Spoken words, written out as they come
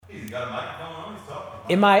got a microphone on? He's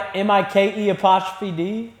talking. M-I-K-E apostrophe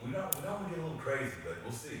D? We don't want to get a little crazy, but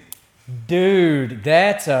we'll see. Dude,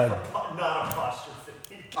 that's a... Not apostrophe.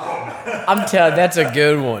 I'm telling you, that's a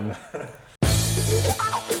good one.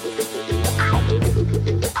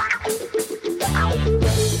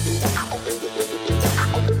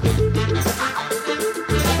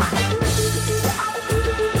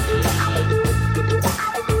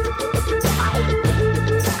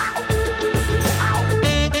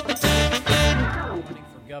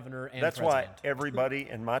 Governor and That's president. why everybody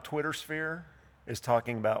in my Twitter sphere is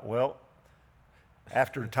talking about, well,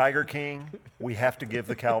 after Tiger King, we have to give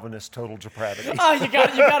the Calvinists total depravity. Oh, you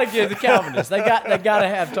got to give the Calvinists. They got to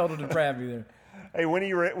have total depravity there. Hey, when do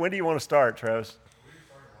you want to start, Travis?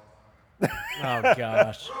 Oh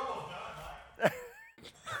gosh.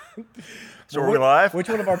 So are we live? Which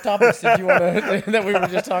one of our topics did you want to that we were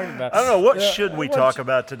just talking about? I don't know. What should we talk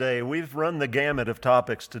about today? We've run the gamut of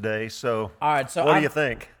topics today. So, all right. So what do you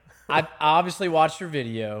think? I obviously watched your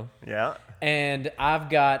video. Yeah. And I've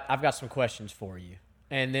got some questions for you,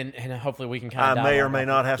 and hopefully we can kind of. I may or may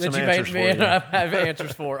not have some answers for you. Have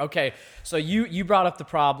answers for. Okay. So you brought up the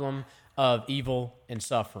problem of evil and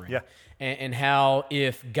suffering. Yeah. And how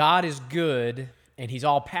if God is good and He's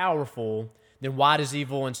all powerful, then why does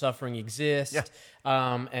evil and suffering exist?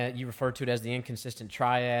 Yeah. And you refer to it as the inconsistent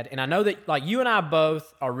triad. And I know that like you and I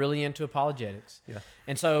both are really into apologetics. Yeah.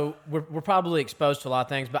 And so we're probably exposed to a lot of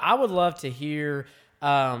things. But I would love to hear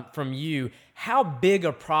from you, how big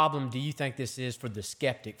a problem do you think this is for the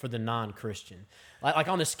skeptic, for the non-Christian? Like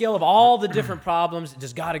on the scale of all the different problems,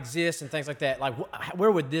 does God exist and things like that? Like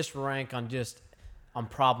where would this rank on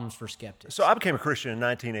problems for skeptics? So I became a Christian in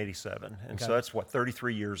 1987, and Okay. so that's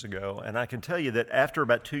 33 years ago. And I can tell you that after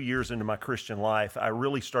about 2 years into my Christian life, I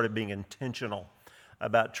really started being intentional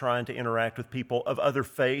about trying to interact with people of other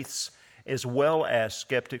faiths as well as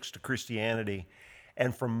skeptics to Christianity.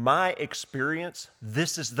 And from my experience,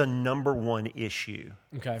 this is the number one issue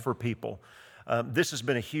for people. This has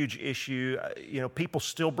been a huge issue. People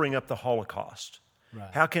still bring up the Holocaust. Right.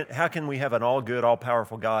 How can we have an all-good,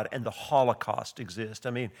 all-powerful God and the Holocaust exist?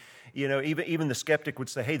 I mean, even the skeptic would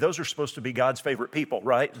say, hey, those are supposed to be God's favorite people,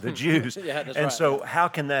 right? The Jews. Yeah, that's and right. so how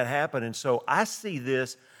can that happen? And so I see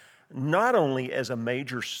this not only as a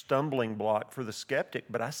major stumbling block for the skeptic,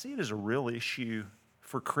 but I see it as a real issue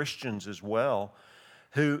for Christians as well,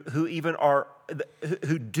 who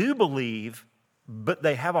do believe, but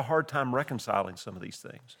they have a hard time reconciling some of these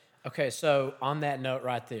things. Okay, so on that note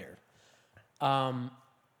right there,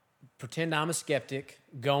 pretend I'm a skeptic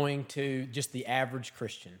going to just the average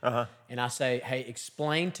Christian. And I say, hey,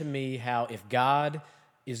 explain to me how if God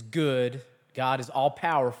is good, God is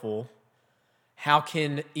all-powerful, how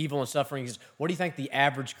can evil and suffering exist? What do you think the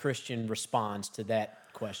average Christian responds to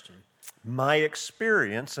that question? My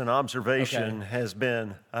experience and observation has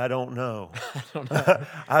been, I don't know.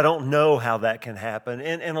 I don't know how that can happen.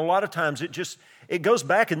 And a lot of times it goes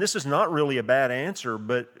back, and this is not really a bad answer,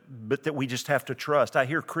 but that we just have to trust. I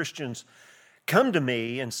hear Christians come to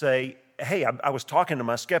me and say, hey, I was talking to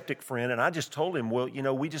my skeptic friend, and I just told him, well,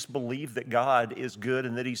 we just believe that God is good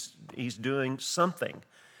and that He's doing something.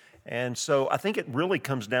 And so I think it really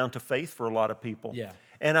comes down to faith for a lot of people. Yeah.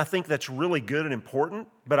 And I think that's really good and important,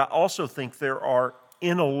 but I also think there are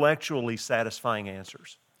intellectually satisfying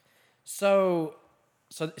answers. So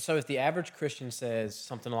if the average Christian says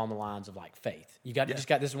something along the lines of like faith, this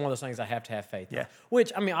is one of those things I have to have faith in. Yeah.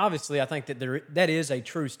 Which, I mean, obviously I think that is a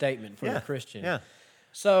true statement for the Christian. Yeah.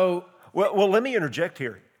 So Well, let me interject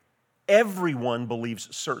here. Everyone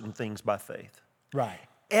believes certain things by faith. right.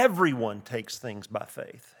 Everyone takes things by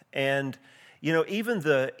faith. And even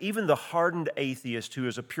the hardened atheist who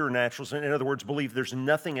is a pure naturalist, in other words, believe there's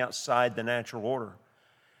nothing outside the natural order,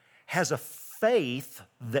 has a faith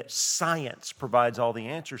that science provides all the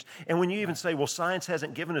answers. And when you even say, well, science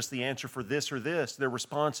hasn't given us the answer for this or this, their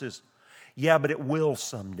response is, yeah, but it will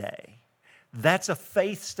someday. That's a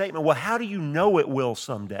faith statement. Well, how do you know it will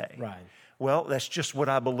someday? Right. Well, that's just what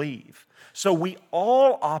I believe. So we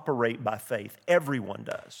all operate by faith. Everyone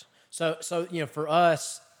does. So for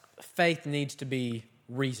us, faith needs to be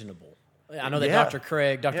reasonable. I know that Yeah.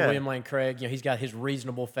 Dr. William Lane Craig, he's got his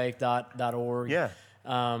reasonablefaith.org. Yeah.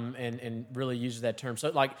 And really uses that term. So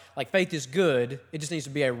like faith is good. It just needs to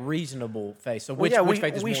be a reasonable faith. So which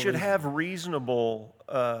faith is we more should reasonable? have reasonable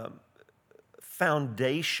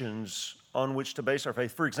foundations on which to base our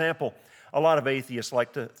faith. For example, a lot of atheists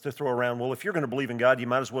like to throw around, well, if you're going to believe in God, you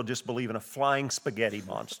might as well just believe in a flying spaghetti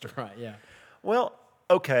monster. Right, yeah. Well,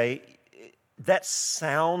 okay, that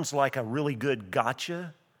sounds like a really good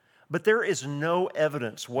gotcha, But there is no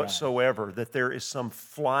evidence whatsoever that there is some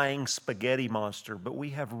flying spaghetti monster, but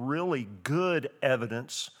we have really good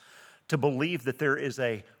evidence to believe that there is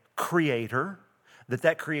a creator,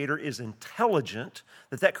 that creator is intelligent,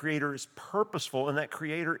 that creator is purposeful, and that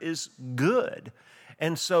creator is good.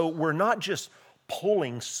 And so we're not just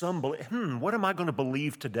pulling some, what am I going to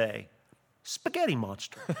believe today? Spaghetti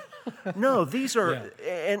monster. No, these are,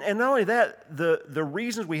 and not only that, the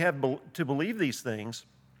reasons we have to believe these things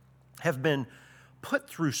have been put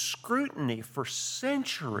through scrutiny for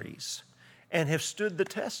centuries and have stood the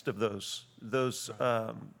test of those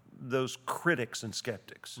critics and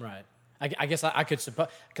skeptics. Right. I guess I could suppose,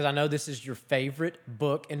 because I know this is your favorite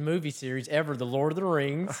book and movie series ever, The Lord of the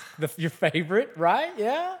Rings, your favorite, right?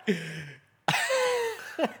 Yeah?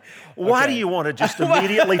 Why do you want to just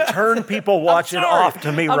immediately turn people watching off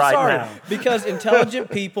to me now? Because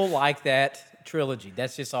intelligent people like that trilogy.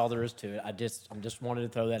 That's just all there is to it. I just wanted to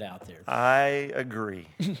throw that out there. I agree.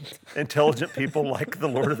 Intelligent people like the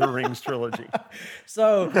Lord of the Rings trilogy.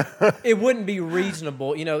 So it wouldn't be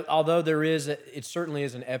reasonable, although it certainly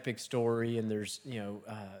is an epic story, and there's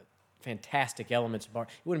fantastic elements of art.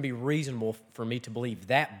 It wouldn't be reasonable for me to believe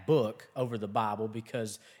that book over the Bible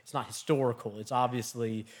because it's not historical. It's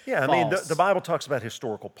obviously false. I mean, the Bible talks about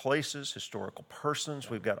historical places, historical persons.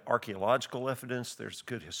 We've got archaeological evidence. There's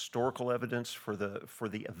good historical evidence for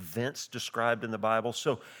the events described in the Bible.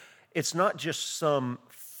 So it's not just some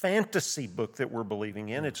fantasy book that we're believing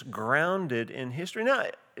in. It's grounded in history. Now,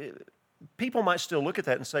 people might still look at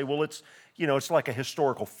that and say, well, it's like a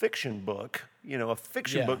historical fiction book, a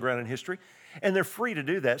fiction book grounded in history, and they're free to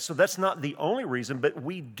do that. So that's not the only reason, but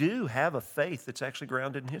we do have a faith that's actually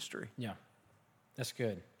grounded in history. Yeah, that's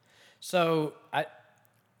good. So kind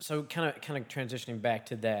of transitioning back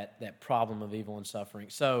to that problem of evil and suffering.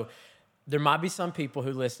 So there might be some people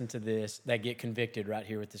who listen to this that get convicted right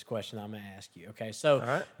here with this question I'm going to ask you. Okay,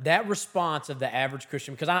 so that response of the average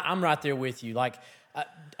Christian, because I'm right there with you, like.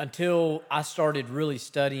 Until I started really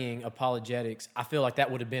studying apologetics, I feel like that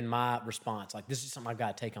would have been my response. Like, this is something I've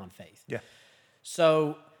got to take on faith. Yeah.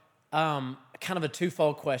 So, kind of a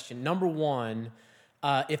twofold question. Number one,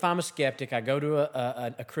 if I'm a skeptic, I go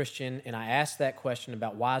to a Christian and I ask that question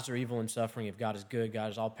about why is there evil and suffering if God is good,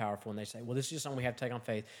 God is all-powerful, and they say, well, this is just something we have to take on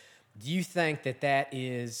faith. Do you think that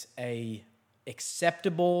is a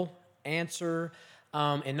acceptable answer?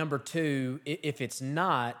 And number two, if it's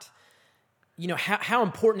not... how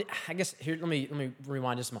important, I guess, here, let me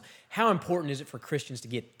rewind just a moment. How important is it for Christians to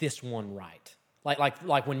get this one right?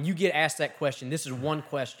 Like when you get asked that question, this is one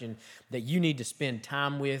question that you need to spend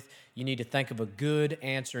time with, you need to think of a good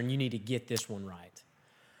answer, and you need to get this one right.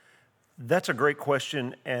 That's a great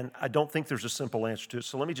question, and I don't think there's a simple answer to it.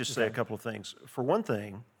 So let me just say a couple of things. For one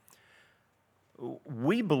thing,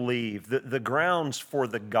 we believe that the grounds for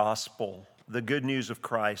the gospel, the good news of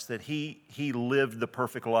Christ, that he lived the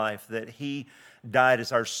perfect life, that he died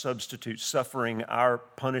as our substitute, suffering our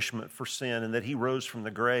punishment for sin, and that he rose from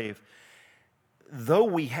the grave. Though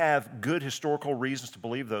we have good historical reasons to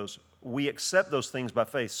believe those, we accept those things by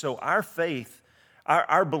faith. So our faith,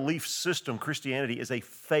 our belief system, Christianity, is a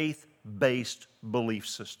faith-based belief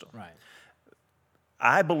system. Right.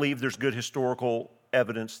 I believe there's good historical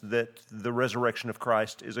evidence that the resurrection of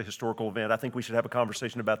Christ is a historical event. I think we should have a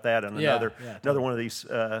conversation about that in another one of these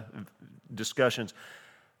discussions.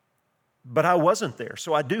 But I wasn't there,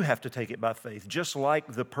 so I do have to take it by faith. Just like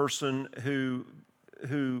the person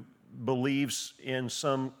who believes in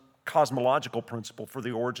some cosmological principle for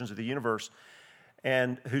the origins of the universe,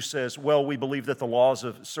 and who says, well, we believe that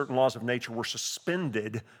certain laws of nature were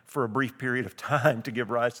suspended for a brief period of time to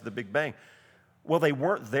give rise to the Big Bang. Well, they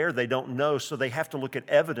weren't there, they don't know, so they have to look at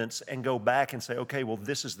evidence and go back and say, okay, well,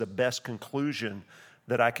 this is the best conclusion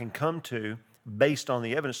that I can come to based on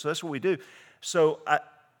the evidence. So that's what we do. So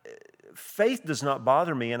faith does not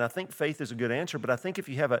bother me, and I think faith is a good answer, but I think if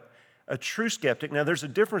you have a true skeptic, now there's a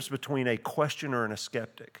difference between a questioner and a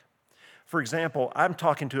skeptic. For example, I'm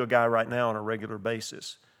talking to a guy right now on a regular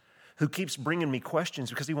basis who keeps bringing me questions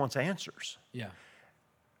because he wants answers. Yeah.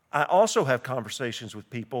 I also have conversations with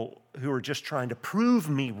people who are just trying to prove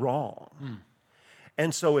me wrong.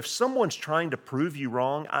 And so if someone's trying to prove you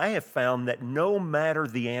wrong, I have found that no matter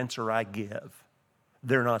the answer I give,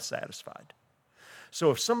 they're not satisfied.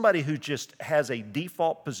 So if somebody who just has a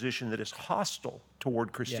default position that is hostile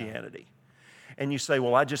toward Christianity, and you say,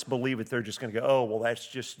 well, I just believe it, they're just going to go, oh, well, that's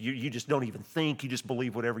just, you just don't even think, you just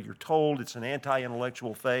believe whatever you're told, it's an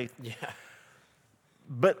anti-intellectual faith. Yeah.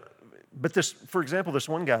 But this, for example, this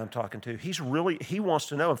one guy I'm talking to, he wants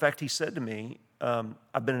to know. In fact, he said to me,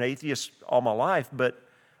 I've been an atheist all my life, but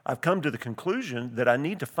I've come to the conclusion that I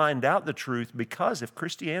need to find out the truth, because if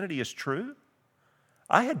Christianity is true,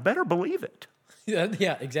 I had better believe it.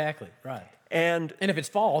 Yeah, exactly. Right. And if it's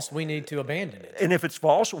false, we need to abandon it. if it's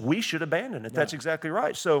false, we should abandon it. That's exactly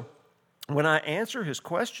right. So when I answer his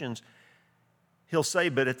questions, he'll say,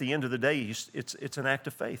 but at the end of the day, it's an act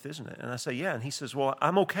of faith, isn't it? And I say, yeah. And he says, well,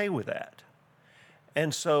 I'm okay with that.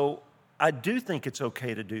 And so I do think it's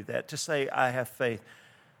okay to do that, to say I have faith.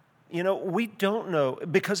 You know, we don't know,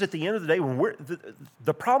 because at the end of the day, when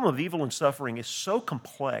the problem of evil and suffering is so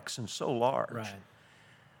complex and so large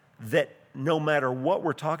that no matter what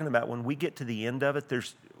we're talking about, when we get to the end of it,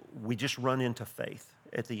 we just run into faith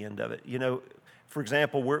at the end of it. You know, for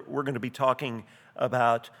example, we're going to be talking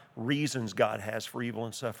about reasons God has for evil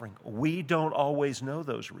and suffering. We don't always know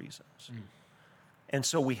those reasons. And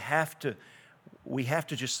so we have to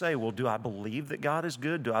just say, well, do I believe that God is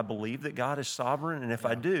good? Do I believe that God is sovereign? And if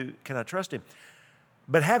I do, can I trust him?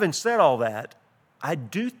 But having said all that, I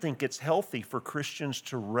do think it's healthy for Christians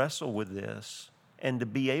to wrestle with this and to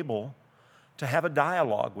be able to have a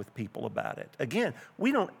dialogue with people about it. Again,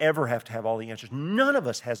 we don't ever have to have all the answers. None of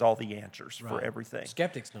us has all the answers for everything.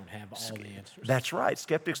 Skeptics don't have all the answers. That's right.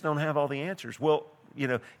 Skeptics don't have all the answers. Well, you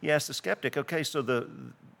know, you ask the skeptic, okay, so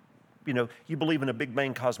you believe in a Big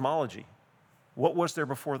Bang cosmology. What was there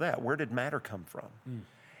before that? Where did matter come from?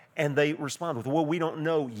 And they respond with, well, we don't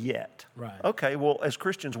know yet. Right. Okay, well, as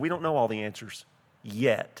Christians, we don't know all the answers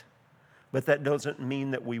yet. But that doesn't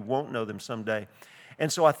mean that we won't know them someday.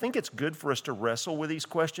 And so I think it's good for us to wrestle with these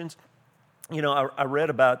questions. You know, I read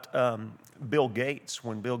about Bill Gates,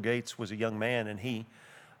 when Bill Gates was a young man, and he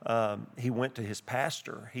went to his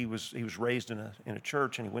pastor. He was raised in a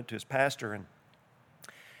church, and he went to his pastor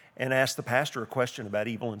and asked the pastor a question about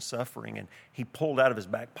evil and suffering. And he pulled out of his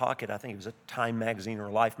back pocket, I think it was a Time magazine or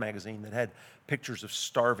a Life magazine, that had pictures of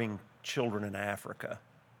starving children in Africa.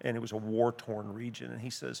 And it was a war-torn region. And he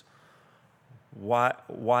says,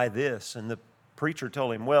 why this? And the preacher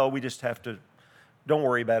told him, well, we just have to, don't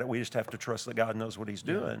worry about it. We just have to trust that God knows what he's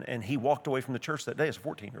doing. Yeah. And he walked away from the church that day as a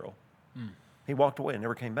 14-year-old. He walked away and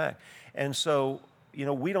never came back. And so, you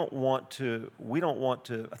know, we don't want to,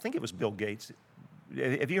 I think it was Bill Gates.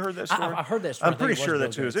 Have you heard that story? I heard that story. I'm pretty sure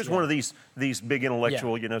that's who it is. It's one of these big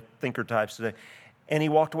intellectual, thinker types today. And he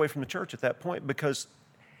walked away from the church at that point because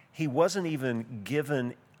he wasn't even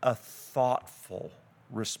given a thoughtful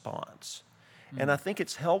response. And I think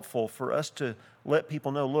it's helpful for us to let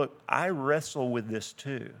people know, look, I wrestle with this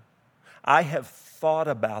too. I have thought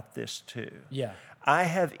about this too. Yeah. I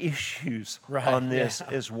have issues on this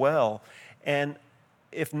as well. And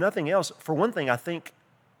if nothing else, for one thing, I think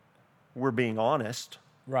we're being honest.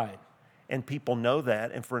 Right. And people know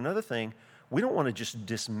that. And for another thing, we don't want to just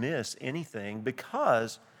dismiss anything,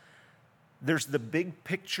 because there's the big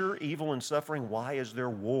picture, evil and suffering. Why is there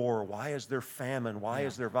war? Why is there famine? Why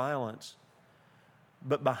is there violence?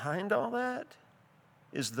 But behind all that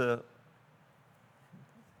is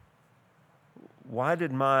why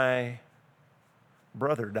did my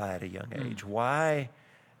brother die at a young age? Why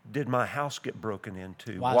did my house get broken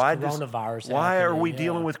into? Why is coronavirus why are we happening?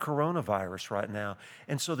 dealing with coronavirus right now?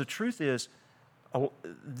 And so the truth is,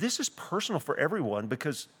 this is personal for everyone,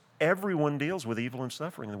 because everyone deals with evil and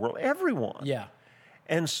suffering in the world. Everyone. Yeah.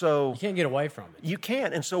 And so you can't get away from it. You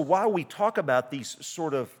can't. And so while we talk about these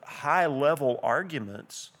sort of high-level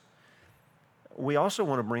arguments, we also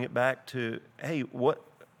want to bring it back to, hey, what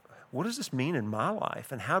does this mean in my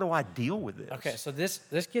life, and how do I deal with this? Okay, so this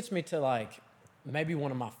gets me to like maybe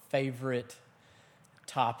one of my favorite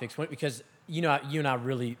topics, because you and I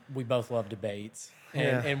really, we both love debates,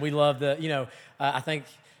 and we love I think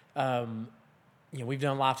we've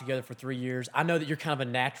done life together for 3 years. I know that you're kind of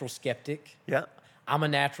a natural skeptic. Yeah. I'm a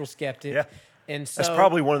natural skeptic. Yeah. And so, that's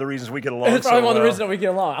probably one of the reasons we get along. That's probably one of the reasons that we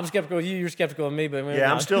get along. I'm skeptical of you, you're skeptical of me, but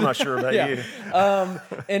I'm still not sure about you.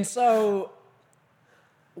 And so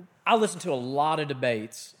I listen to a lot of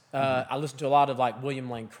debates. I listen to a lot of like William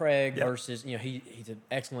Lane Craig versus, he's an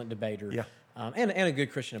excellent debater, and a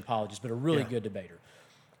good Christian apologist, but a really good debater.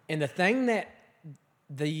 And the thing that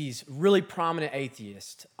these really prominent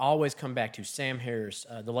atheists always come back to, Sam Harris,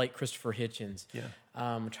 the late Christopher Hitchens. Yeah.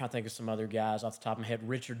 I'm trying to think of some other guys off the top of my head.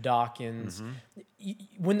 Richard Dawkins.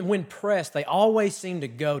 When pressed, they always seem to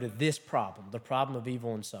go to this problem, the problem of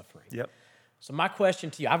evil and suffering. Yep. So my question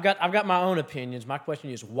to you, I've got my own opinions. My question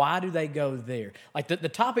is, why do they go there? Like the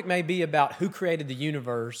topic may be about who created the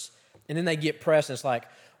universe, and then they get pressed, and it's like,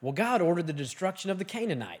 well, God ordered the destruction of the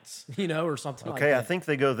Canaanites, or something like that. Okay, I think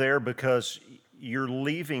they go there because you're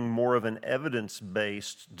leaving more of an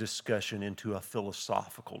evidence-based discussion into a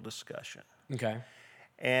philosophical discussion. Okay.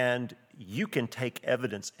 And you can take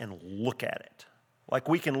evidence and look at it. Like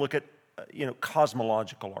we can look at,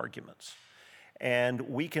 cosmological arguments, and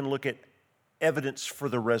we can look at evidence for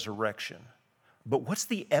the resurrection. But what's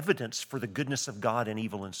the evidence for the goodness of God in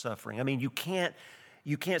evil and suffering? I mean, you can't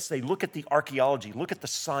say, look at the archaeology, look at the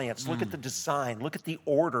science, look at the design, look at the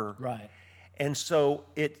order. Right. And so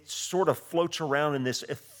it sort of floats around in this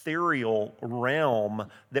ethereal realm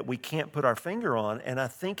that we can't put our finger on. And I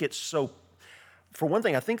think it's so, for one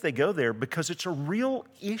thing, I think they go there because it's a real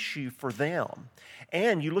issue for them.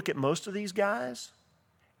 And you look at most of these guys,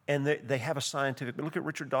 and they have a scientific, but look at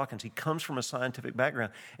Richard Dawkins. He comes from a scientific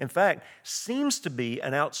background. In fact, seems to be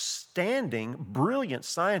an outstanding, brilliant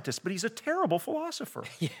scientist, but he's a terrible philosopher.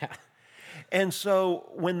 Yeah. And so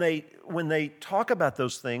when they talk about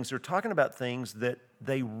those things, they're talking about things that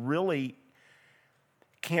they really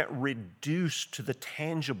can't reduce to the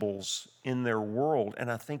tangibles in their world.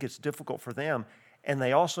 And I think it's difficult for them. And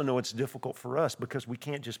they also know it's difficult for us because we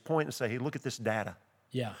can't just point and say, hey, look at this data.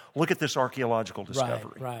 Yeah. Look at this archaeological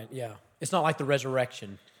discovery. Right, yeah. It's not like the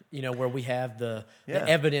resurrection, where we have the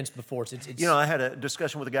evidence before us. It's I had a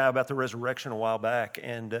discussion with a guy about the resurrection a while back,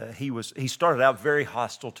 and he started out very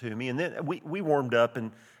hostile to me, and then we warmed up,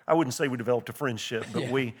 and I wouldn't say we developed a friendship,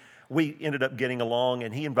 but we ended up getting along,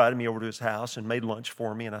 and he invited me over to his house and made lunch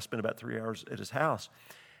for me, and I spent about 3 hours at his house.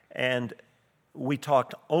 And we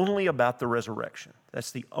talked only about the resurrection.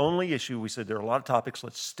 That's the only issue. We said there are a lot of topics.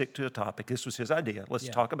 Let's stick to a topic. This was his idea. Let's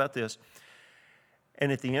talk about this.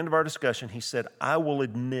 And at the end of our discussion, he said, I will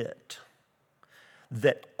admit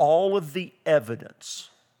that all of the evidence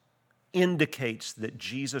indicates that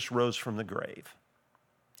Jesus rose from the grave.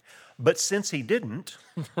 But since he didn't,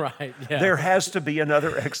 right, yeah. there has to be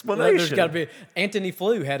another explanation. There's got to be. Anthony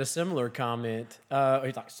Flew had a similar comment.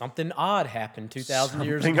 He's like, something odd happened 2,000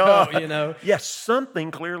 years ago, odd. Yes, something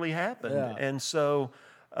clearly happened. Yeah. And so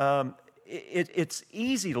it's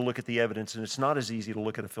easy to look at the evidence, and it's not as easy to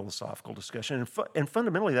look at a philosophical discussion. And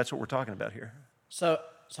fundamentally, that's what we're talking about here. So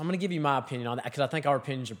I'm going to give you my opinion on that because I think our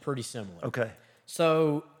opinions are pretty similar. Okay.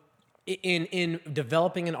 So in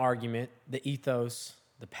developing an argument, the ethos,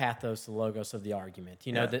 the pathos, the logos of the argument.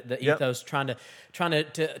 The ethos trying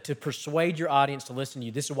to persuade your audience to listen to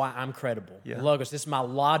you. This is why I'm credible. Yeah. The logos, this is my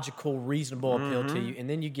logical, reasonable appeal to you. And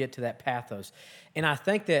then you get to that pathos. And I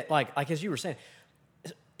think that, like as you were saying,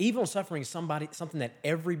 evil and suffering is something that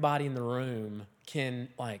everybody in the room can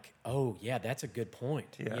oh yeah, that's a good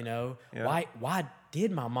point. Yeah. Why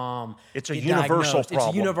did my mom It's a universal problem.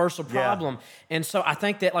 It's a universal problem. Yeah. And so I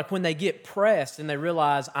think that when they get pressed and they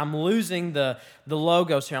realize I'm losing the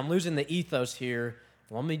logos here, I'm losing the ethos here,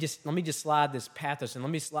 let me just slide this pathos and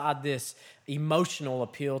let me slide this emotional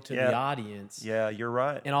appeal to the audience. Yeah, you're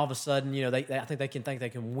right. And all of a sudden, I think they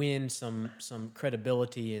can win some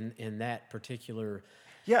credibility in that particular.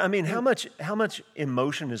 Yeah, I mean, how much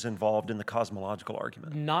emotion is involved in the cosmological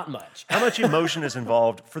argument? Not much. How much emotion is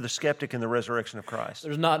involved for the skeptic in the resurrection of Christ?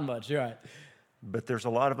 There's not much, you're right. But there's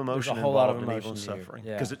a lot of emotion involved in evil and suffering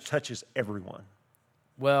because it touches everyone.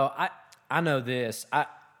 Well, I know this.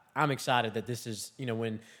 I'm excited that this is,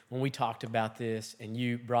 when we talked about this and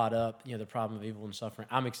you brought up, the problem of evil and suffering,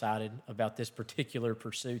 I'm excited about this particular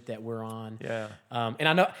pursuit that we're on. Yeah. And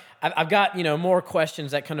I know I've got, more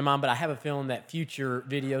questions that come to mind, but I have a feeling that future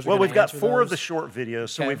videos are Well, we've got 4 those. of the short videos.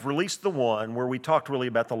 So we've released the one where we talked really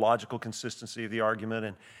about the logical consistency of the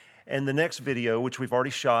argument. And the next video, which we've already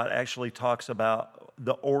shot, actually talks about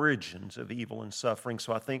the origins of evil and suffering.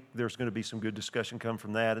 So I think there's going to be some good discussion come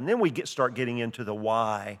from that. And then we start getting into the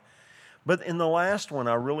why. But in the last one,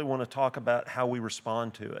 I really want to talk about how we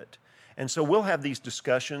respond to it. And so we'll have these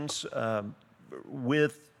discussions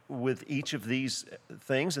with each of these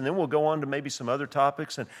things, and then we'll go on to maybe some other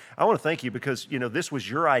topics. And I want to thank you because, this was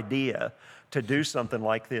your idea to do something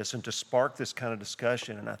like this and to spark this kind of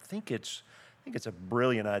discussion. And I think it's a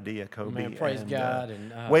brilliant idea, Kobe. Man, praise God.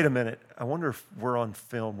 Wait a minute. I wonder if we're on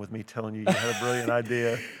film with me telling you had a brilliant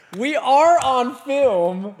idea. We are on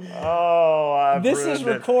film. Oh, This is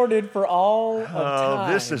recorded for all of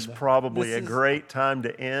time. This is probably a great time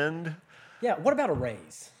to end. Yeah, what about a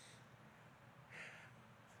raise?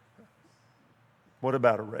 What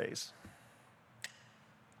about a raise?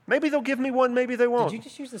 Maybe they'll give me one, maybe they won't. Did you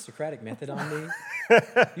just use the Socratic method on me?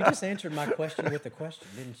 You just answered my question with a question,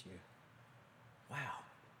 didn't you? Wow.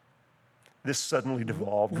 This suddenly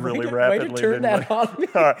devolved really rapidly. Way to turn that on me.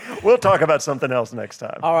 All right, we'll talk about something else next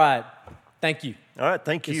time. All right. Thank you. All right,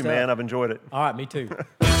 thank you, stuff. man. I've enjoyed it. All right, me too.